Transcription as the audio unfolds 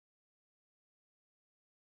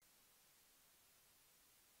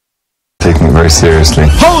very seriously.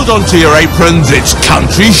 Hold on to your aprons, it's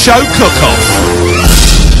Country Show Cook-Off.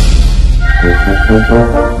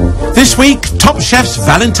 This week, top chefs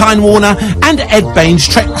Valentine Warner and Ed Baines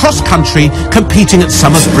trek cross-country, competing at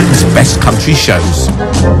some of Britain's best country shows.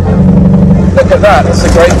 Look at that, that's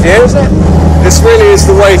a great view, isn't it? This really is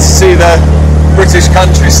the way to see the British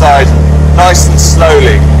countryside, nice and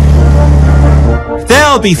slowly.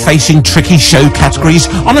 They'll be facing tricky show categories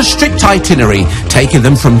on a strict itinerary, taking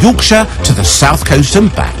them from Yorkshire to the south coast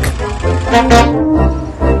and back.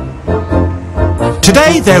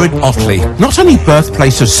 Today they're in Otley, not only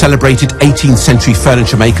birthplace of celebrated 18th century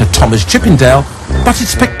furniture maker Thomas Chippendale, but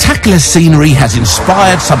its spectacular scenery has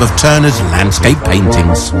inspired some of Turner's landscape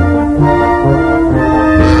paintings.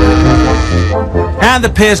 And the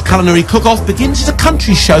Piers Culinary Cook-Off begins as a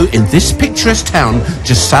country show in this picturesque town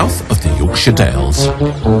just south of the Yorkshire Dales.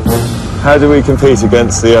 How do we compete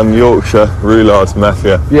against the Yorkshire roulade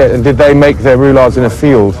mafia? Yeah, and did they make their roulards in a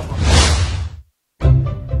field?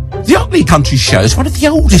 The Otley Country Show is one of the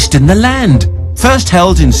oldest in the land. First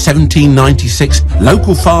held in 1796,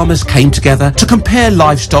 local farmers came together to compare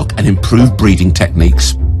livestock and improve breeding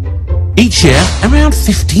techniques. Each year, around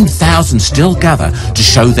 15,000 still gather to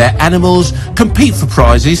show their animals, compete for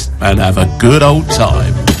prizes and have a good old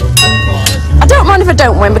time. I don't mind if I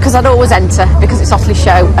don't win, because I'd always enter, because it's Otley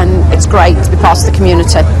Show and it's great to be part of the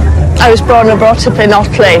community. I was born and brought up in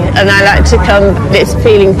Otley and I like to come, it's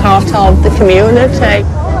feeling part of the community.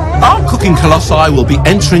 Our cooking colossi will be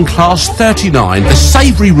entering Class 39, the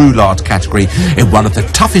savoury roulade category, in one of the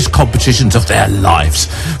toughest competitions of their lives,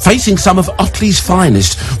 facing some of Otley's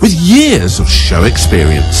finest with years of show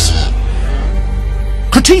experience.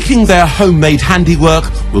 Critiquing their homemade handiwork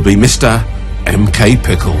will be Mr. M.K.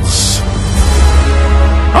 Pickles.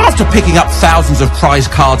 After picking up thousands of prize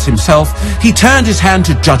cards himself, he turned his hand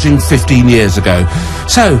to judging 15 years ago.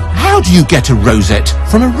 So, how do you get a rosette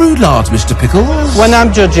from a roulade, Mr. Pickles? When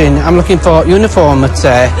I'm judging, I'm looking for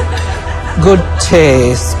uniformity, good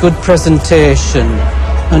taste, good presentation,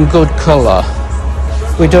 and good colour.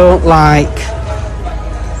 We don't like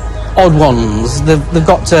odd ones. They've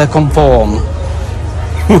got to conform.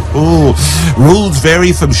 Rules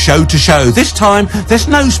vary from show to show. This time, there's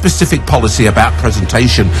no specific policy about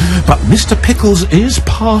presentation, but Mr. Pickles is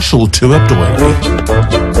partial to a doily.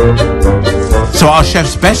 So our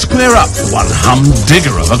chefs best square up for one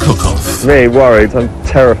humdinger of a cook-off. Me, worried, I'm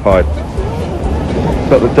terrified.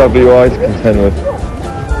 Got the WI to contend with.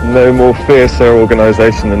 No more fiercer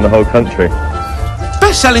organisation in the whole country.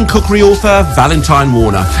 Best-selling cookery author Valentine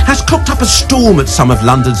Warner has cooked up a storm at some of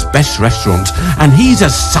London's best restaurants, and he's a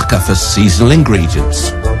sucker for seasonal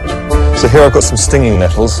ingredients. So here I've got some stinging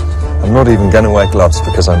nettles. I'm not even going to wear gloves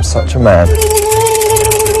because I'm such a man.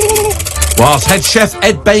 Whilst head chef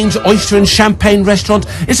Ed Baines' oyster and champagne restaurant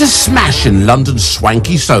is a smash in London's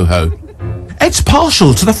swanky Soho. Ed's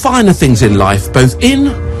partial to the finer things in life, both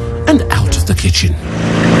in and out of the kitchen.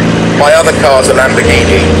 My other car's a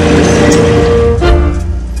Lamborghini.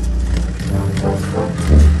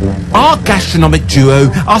 Our gastronomic duo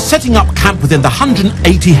are setting up camp within the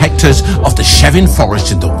 180 hectares of the Chevin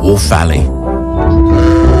Forest in the Wharfe Valley.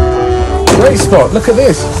 Great spot, look at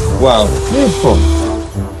this. Wow. Beautiful.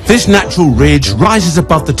 This natural ridge rises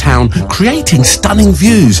above the town, creating stunning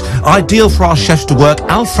views, ideal for our chefs to work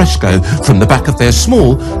al fresco from the back of their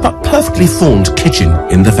small but perfectly formed kitchen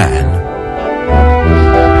in the van.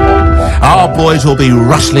 Our boys will be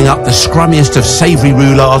rustling up the scrummiest of savoury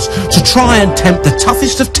roulades to try and tempt the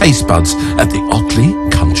toughest of taste buds at the Otley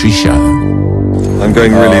Country Show. I'm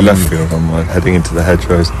going really left field on mine, heading into the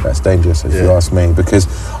hedgerows. That's dangerous if you ask me, because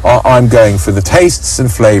I'm going for the tastes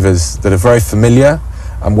and flavours that are very familiar,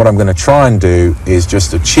 and what I'm going to try and do is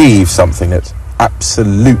just achieve something that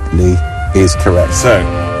absolutely is correct. So,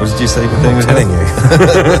 what did you say you were doing? Telling you.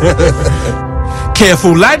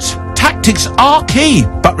 Careful, lads. Tactics are key,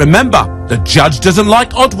 but remember, the judge doesn't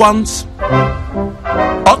like odd ones.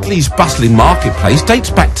 Otley's bustling marketplace dates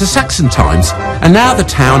back to Saxon times, and now the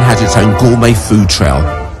town has its own gourmet food trail.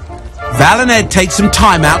 Val and Ed take some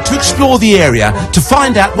time out to explore the area to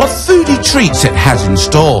find out what foodie treats it has in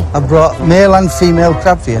store. I've brought male and female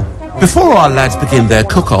crab for you. Before our lads begin their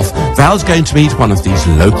cook-off, Val's going to meet one of these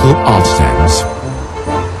local artisans.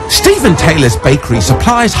 Stephen Taylor's bakery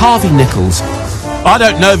supplies Harvey Nichols. I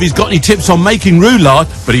don't know if he's got any tips on making roulade,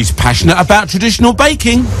 but he's passionate about traditional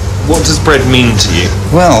baking. What does bread mean to you?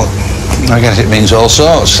 Well, I guess it means all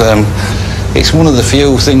sorts. It's one of the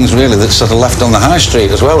few things really that's sort of left on the high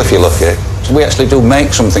street as well, if you look at it. So we actually do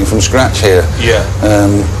make something from scratch here. Yeah.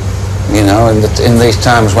 You know, in these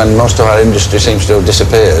times when most of our industry seems to have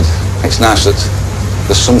disappeared, it's nice that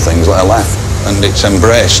there's some things that are left. and it's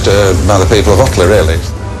embraced by the people of Otley, really.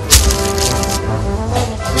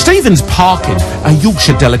 Stephen's parkin, a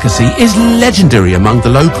Yorkshire delicacy, is legendary among the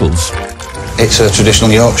locals. It's a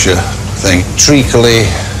traditional Yorkshire thing. Treacly,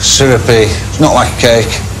 syrupy. It's not like a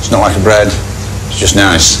cake, it's not like a bread, it's just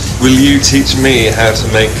nice. Will you teach me how to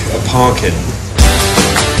make a parkin?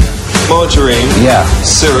 Margarine, Yeah.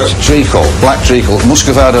 syrup. Treacle, black treacle,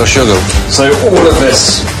 muscovado sugar. So all of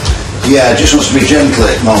this, Yeah, it just wants to be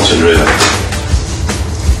gently malted, really.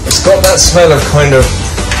 it's got that smell of kind of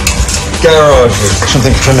garage.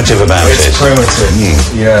 Something primitive about It's it. primitive.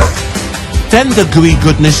 Yeah. Then the gooey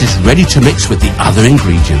goodness is ready to mix with the other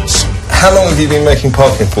ingredients. How long have you been making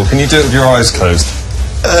parkin for? Can you do it with your eyes closed?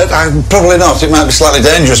 Probably not. It might be slightly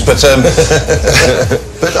dangerous, but since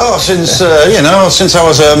since I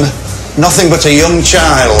was nothing but a young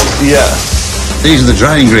child. Yeah. These are the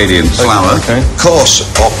dry ingredients: flour, okay. coarse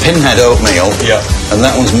or pinhead oatmeal, Yeah. and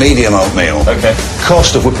that one's medium oatmeal. Okay. Coarse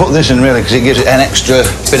stuff. We put this in really because it gives it an extra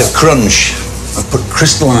bit of crunch. I've put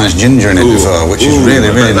crystallised ginger in it before, which is really,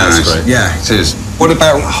 I really bet that's nice. great. Yeah, it is. What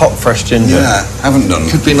about hot fresh ginger? Yeah, haven't done.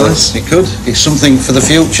 Could be nice. It could. It's something for the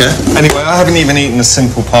future. Anyway, I haven't even eaten a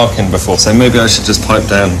simple parkin before, so maybe I should just pipe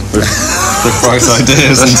down with bright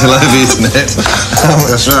ideas until I've eaten it.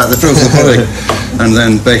 That's right, the fruit of the pudding. And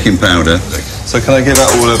then baking powder. So can I give that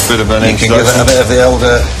all a bit of an You can give it a bit of the old...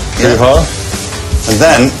 hoo-ha? And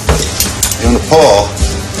then, you want to pour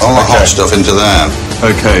all the hot Okay. stuff into there.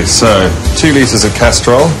 Okay, so 2 litres of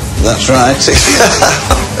castrol. That's right.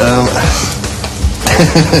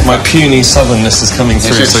 My puny southernness is coming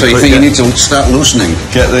through. So you think you need to start loosening?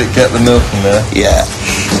 get the milk in there. Yeah.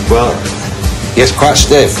 Well, Yes, quite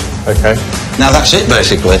stiff. okay. Now that's it,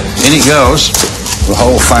 basically. In it goes, the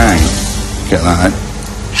whole thing. Get that.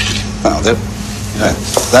 That'll do. Yeah.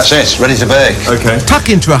 That's it, ready to bake. Okay. Tuck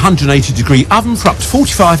into a 180-degree oven for up to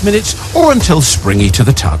 45 minutes or until springy to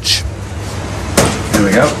the touch. Here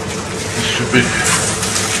we go. Should be.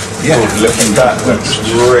 Yeah. Looking back, looks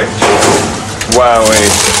rich. Wowie.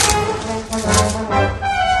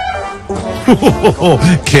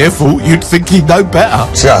 Careful, you'd think he'd know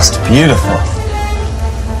better. Just beautiful.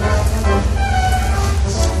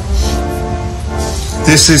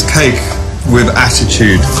 This is cake with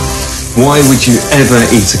attitude. Why would you ever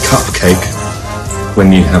eat a cupcake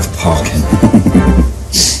when you have parkin?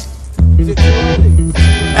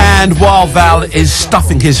 And while Val is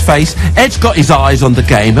stuffing his face, Ed's got his eyes on the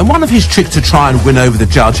game, and one of his tricks to try and win over the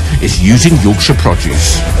judge is using Yorkshire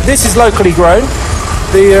produce. This is locally grown.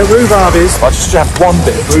 The rhubarb is... I just have one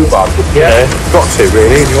bit of rhubarb. Yeah. Got to,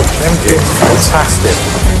 really, in Yorkshire, haven't you? Fantastic.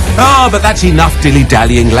 Ah, but that's enough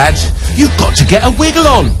dilly-dallying, lads. You've got to get a wiggle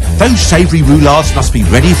on. Those savoury roulades must be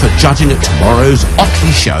ready for judging at tomorrow's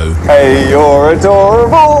Otley show. Hey, you're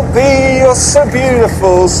adorable. B, you're so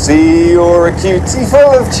beautiful. C, you're a cutie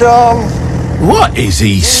full of charm. What is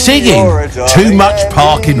he singing? You're a darling Too much Eddie,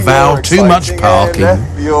 parking, Val, you're too much exciting parking.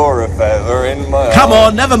 AF, you're a feather in my Come eye.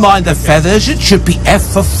 on, never mind the feathers. It should be F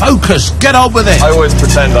for focus. Get on with it. I always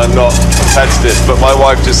pretend I'm not competitive, but my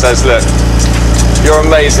wife just says, look, you're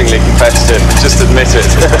amazingly competitive. Just admit it.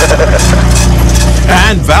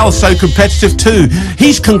 And Val's so competitive too.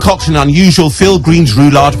 He's concocted an unusual Phil Green's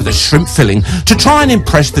roulade with a shrimp filling to try and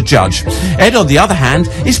impress the judge. Ed, on the other hand,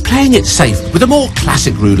 is playing it safe with a more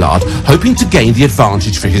classic roulade, hoping to gain the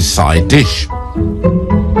advantage for his side dish.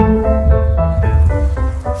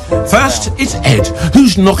 First, it's Ed,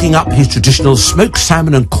 who's knocking up his traditional smoked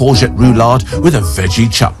salmon and courgette roulade with a veggie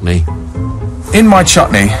chutney. In my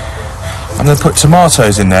chutney, I'm going to put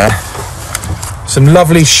tomatoes in there, some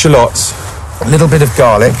lovely shallots, a little bit of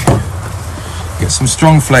garlic, get some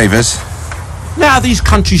strong flavours. Now, these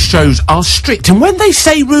country shows are strict, and when they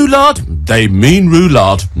say roulade, they mean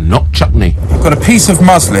roulade, not chutney. I've got a piece of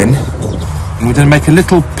muslin, and we're going to make a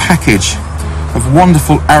little package of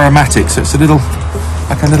wonderful aromatics. So it's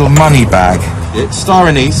like a little money bag. It's star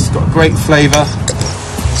anise, got a great flavour.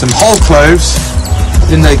 Some whole cloves,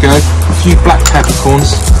 in they go. A few black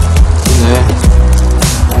peppercorns in there.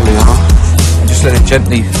 There we are. And just let it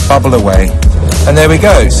gently bubble away. And there we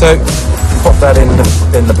go. So pop that in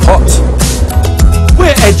the pot.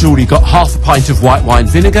 Where Ed's already got half a pint of white wine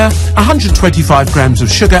vinegar, 125 grams of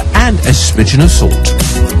sugar, and a smidgen of salt.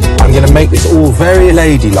 I'm going to make this all very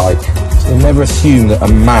ladylike. So never assume that a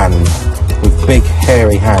man with big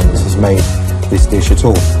hairy hands has made this dish at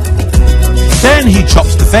all. Then he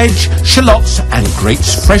chops the veg, shallots, and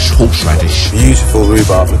grates fresh horseradish. Beautiful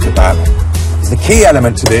rhubarb, look at that. The key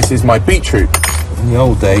element to this is my beetroot. In the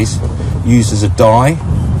old days, used as a dye,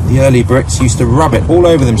 the early Brits used to rub it all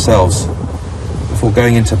over themselves before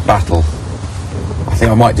going into battle. I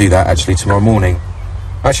think I might do that actually tomorrow morning.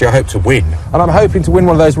 Actually, I hope to win. And I'm hoping to win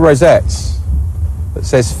one of those rosettes that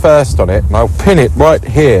says first on it, and I'll pin it right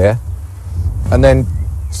here and then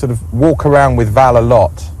sort of walk around with Val a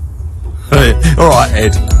lot. All right,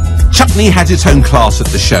 Ed. Chutney has its own class at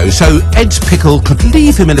the show, so Ed's pickle could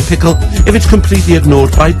leave him in a pickle if it's completely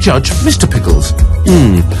ignored by Judge Mr. Pickles.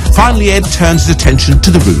 Finally, Ed turns his attention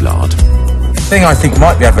to the roulade. The thing I think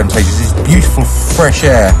might be advantageous is beautiful fresh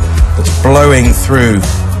air that's blowing through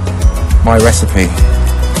my recipe.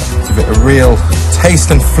 Give it a real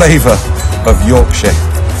taste and flavour of Yorkshire.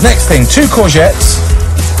 Next thing, 2 courgettes.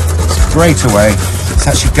 Straight away, this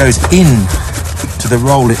actually goes in to the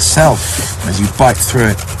roll itself as you bite through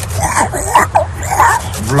it.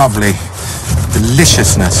 Lovely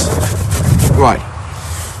deliciousness. Right,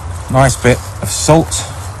 nice bit of salt.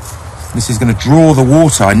 This is going to draw the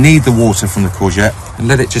water. I need the water from the courgette, and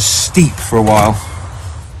let it just steep for a while.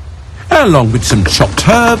 Along with some chopped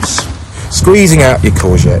herbs. Squeezing out your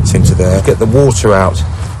courgettes into there. Get the water out.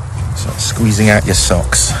 Start squeezing out your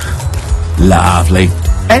socks. Lovely.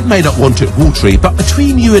 Ed may not want it watery, but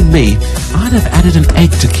between you and me, I'd have added an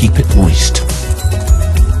egg to keep it moist.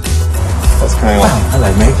 What's going on? Hello,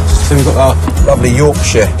 mate. So we've got our lovely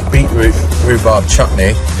Yorkshire beetroot rhubarb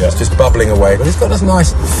chutney. Yeah. It's just bubbling away, but it's got those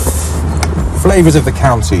nice flavours of the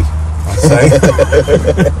county, I'd say.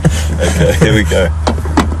 Okay, here we go.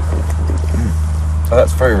 Oh,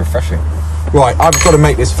 that's very refreshing. Right, I've got to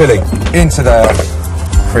make this filling into the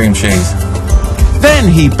cream cheese. Then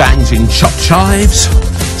he bangs in chopped chives,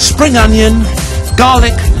 spring onion,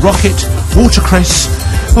 garlic, rocket, watercress,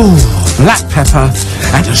 black pepper,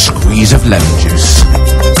 and a squeeze of lemon juice.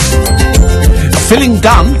 Filling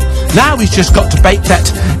done. Now he's just got to bake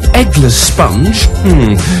that eggless sponge.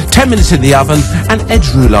 10 minutes in the oven, and Ed's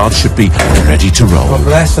roulade should be ready to roll. God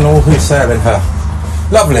bless and all who serve in her.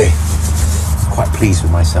 Lovely. Quite pleased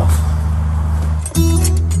with myself.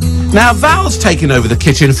 Now Val's taken over the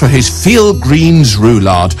kitchen for his field greens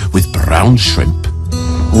roulade with brown shrimp.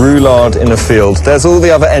 Roulade in a field. There's all the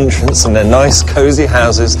other entrants in their nice cosy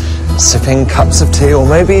houses, sipping cups of tea or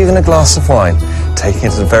maybe even a glass of wine, taking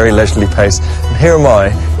it at a very leisurely pace. And here am I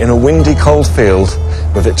in a windy, cold field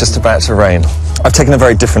with it just about to rain. I've taken a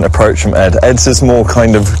very different approach from Ed. Ed's is more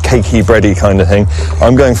kind of cakey, bready kind of thing.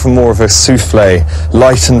 I'm going for more of a souffle,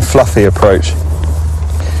 light and fluffy approach.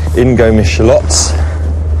 In go my shallots,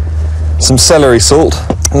 some celery salt,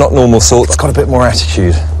 not normal salt, it's got a bit more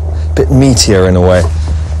attitude, a bit meatier in a way.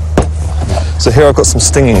 So here I've got some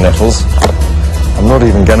stinging nettles. I'm not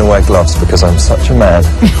even going to wear gloves because I'm such a man.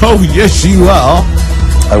 Oh, yes, you are.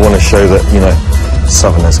 I want to show that, you know,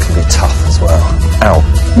 southerners can be tough as well. Ow.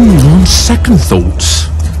 On second thoughts.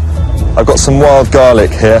 I've got some wild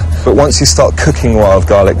garlic here, but once you start cooking wild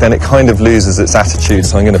garlic, then it kind of loses its attitude,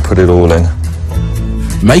 so I'm going to put it all in.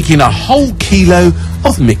 Making a whole kilo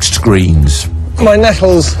of mixed greens. My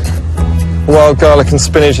nettles, wild garlic and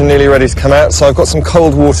spinach are nearly ready to come out, so I've got some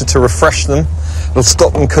cold water to refresh them. It'll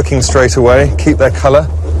stop them cooking straight away, keep their colour.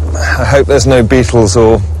 I hope there's no beetles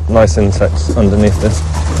or nice insects underneath this.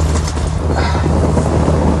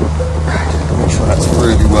 Make sure that's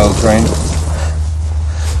really well drained.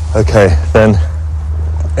 Okay, then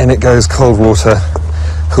in it goes cold water,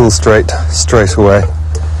 cool straight away.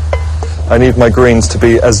 I need my greens to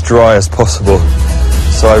be as dry as possible,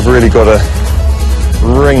 so I've really got to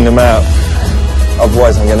wring them out,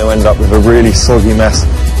 otherwise I'm going to end up with a really soggy mess.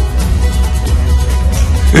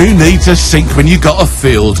 Who needs a sink when you got a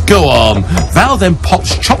field? Go on. Val then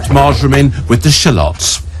pops chopped marjoram in with the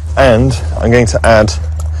shallots. And I'm going to add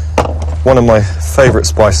one of my favourite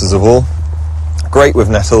spices of all. Great with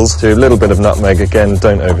nettles. Do a little bit of nutmeg. Again,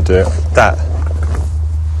 don't overdo it. That.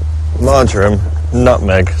 Marjoram,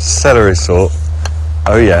 nutmeg, celery salt.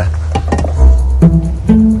 Oh yeah.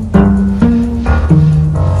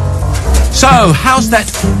 So, how's that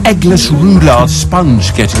eggless roulade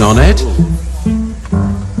sponge getting on, Ed?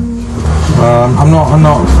 I'm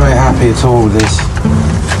not very happy at all with this.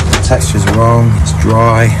 The texture's wrong, it's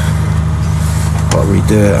dry. Got to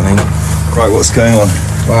redo it, I think. Right, what's going on?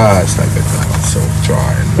 Well, it's no good, it's sort of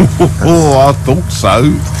dry. Oh, I thought so.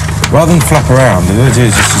 Rather than flap around, the idea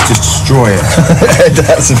is just destroy it.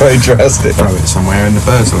 That's very drastic. Throw it somewhere and the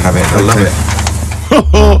birds will have it. They'll love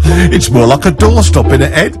it. It's more like a doorstop,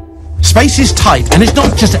 innit, Ed? Space is tight, and it's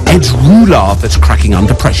not just Ed's roulade that's cracking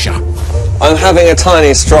under pressure. I'm having a tiny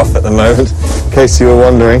stroff at the moment, in case you were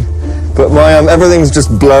wondering. But my everything's just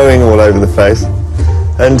blowing all over the face.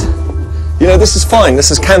 And, you know, this is fine, this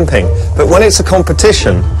is camping. But when it's a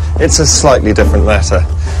competition, it's a slightly different matter.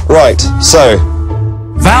 Right, so...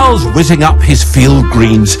 Val's whizzing up his field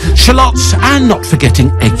greens, shallots, and not forgetting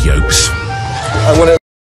egg yolks. I want to